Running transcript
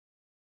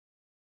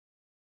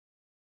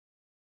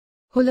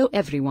Hello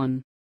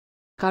everyone.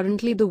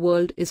 Currently the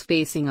world is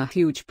facing a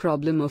huge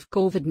problem of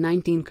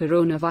COVID-19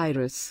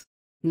 coronavirus.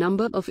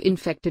 Number of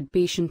infected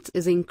patients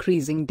is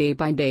increasing day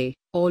by day,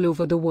 all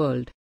over the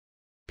world.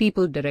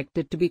 People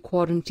directed to be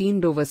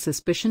quarantined over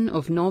suspicion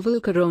of novel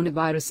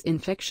coronavirus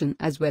infection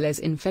as well as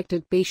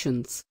infected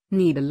patients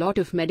need a lot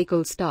of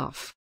medical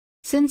staff.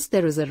 Since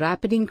there is a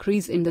rapid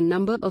increase in the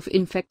number of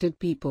infected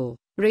people,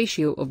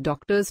 ratio of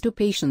doctors to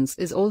patients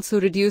is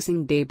also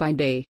reducing day by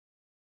day.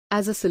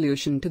 As a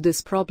solution to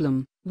this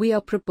problem, we are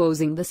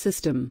proposing the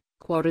system,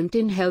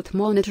 Quarantine Health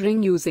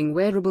Monitoring using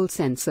Wearable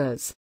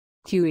Sensors.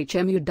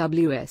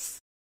 QHMUWS.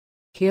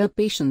 Here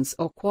patients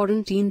or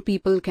quarantine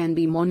people can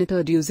be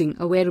monitored using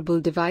a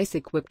wearable device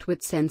equipped with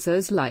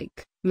sensors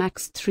like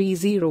Max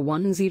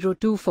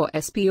 30102 for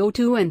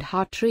SpO2 and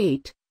heart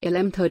rate,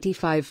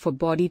 LM35 for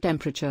body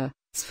temperature,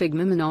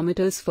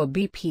 sphygmomanometers for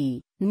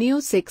BP, Neo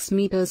 6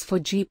 meters for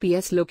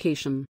GPS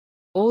location.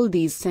 All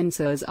these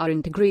sensors are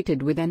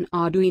integrated with an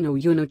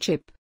Arduino Uno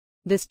chip.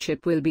 This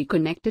chip will be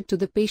connected to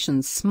the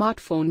patient's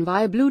smartphone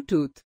via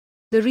Bluetooth.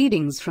 The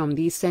readings from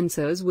these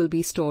sensors will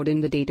be stored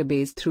in the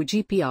database through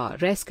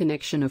GPRS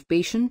connection of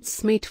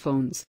patients'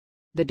 smartphones.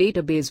 The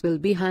database will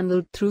be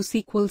handled through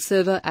SQL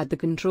Server at the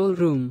control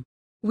room.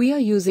 We are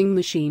using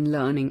machine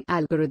learning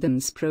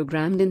algorithms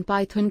programmed in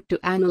Python to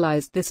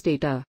analyze this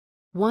data.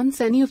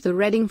 Once any of the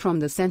reading from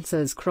the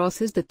sensors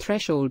crosses the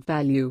threshold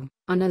value,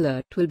 an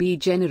alert will be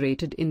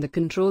generated in the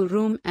control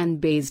room and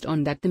based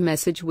on that the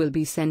message will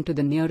be sent to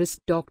the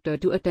nearest doctor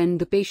to attend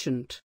the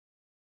patient.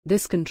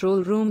 This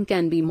control room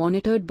can be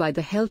monitored by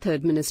the health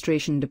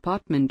administration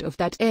department of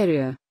that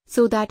area,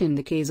 so that in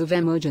the case of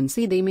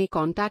emergency they may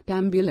contact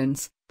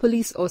ambulance,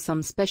 police or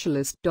some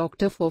specialist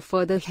doctor for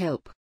further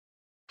help.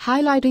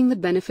 Highlighting the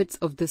benefits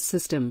of this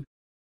system.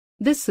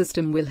 This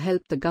system will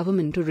help the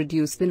government to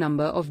reduce the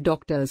number of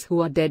doctors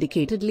who are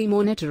dedicatedly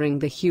monitoring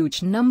the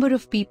huge number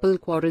of people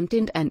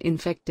quarantined and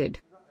infected.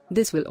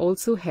 This will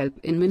also help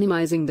in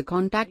minimizing the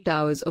contact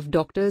hours of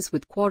doctors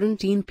with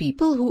quarantine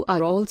people who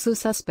are also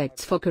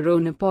suspects for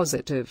corona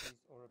positive.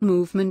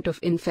 Movement of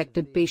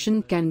infected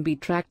patient can be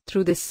tracked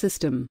through this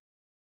system.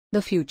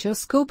 The future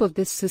scope of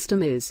this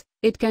system is,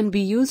 it can be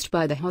used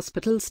by the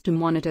hospitals to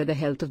monitor the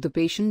health of the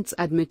patients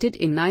admitted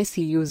in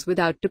ICUs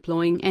without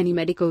deploying any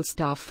medical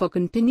staff for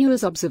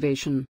continuous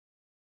observation.